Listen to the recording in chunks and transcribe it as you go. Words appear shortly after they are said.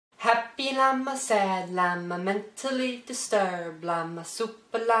Happy llama, sad llama, mentally disturbed llama,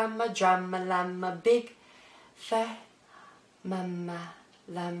 super llama, drama llama, big fat mama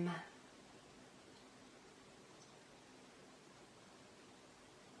llama.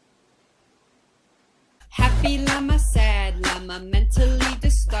 Happy llama, sad llama, mentally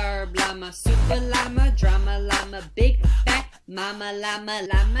disturbed llama, super llama, drama llama, big fat mama llama,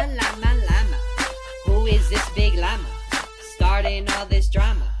 llama, llama, llama. Who is this big llama starting all this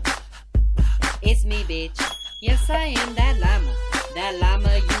drama? It's me, bitch. Yes, I am that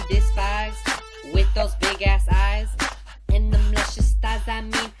llama you despise, with those big ass eyes and them luscious thighs. I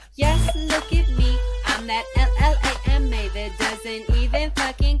mean, yes, look at me. I'm that L-L-A-M-A that doesn't even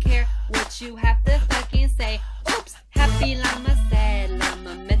fucking care what you have to fucking say. Oops, happy llama, sad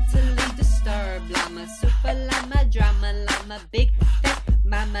llama, mentally disturbed llama, super llama, drama llama, big fat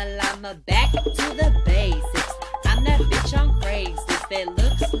mama llama. Back to the basics. I'm that bitch on Craigslist that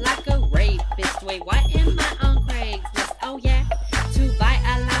looks like a rapist. Wait, why am I on Craigslist? Oh yeah, to buy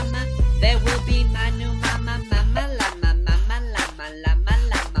a llama that will be my new mama, mama llama, mama llama, llama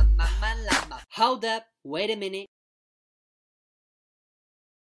llama, mama llama. Hold up, wait a minute.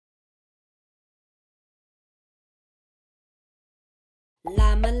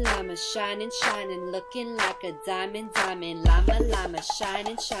 Llama, llama, shining, shining, looking like a diamond, diamond. Llama, llama,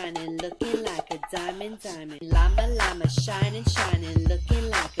 shining, shining, looking like a diamond, diamond. Llama, llama, shining, shining, looking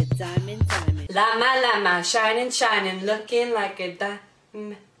like a diamond, diamond. Llama, llama, shining, shining, looking like a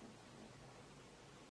diamond.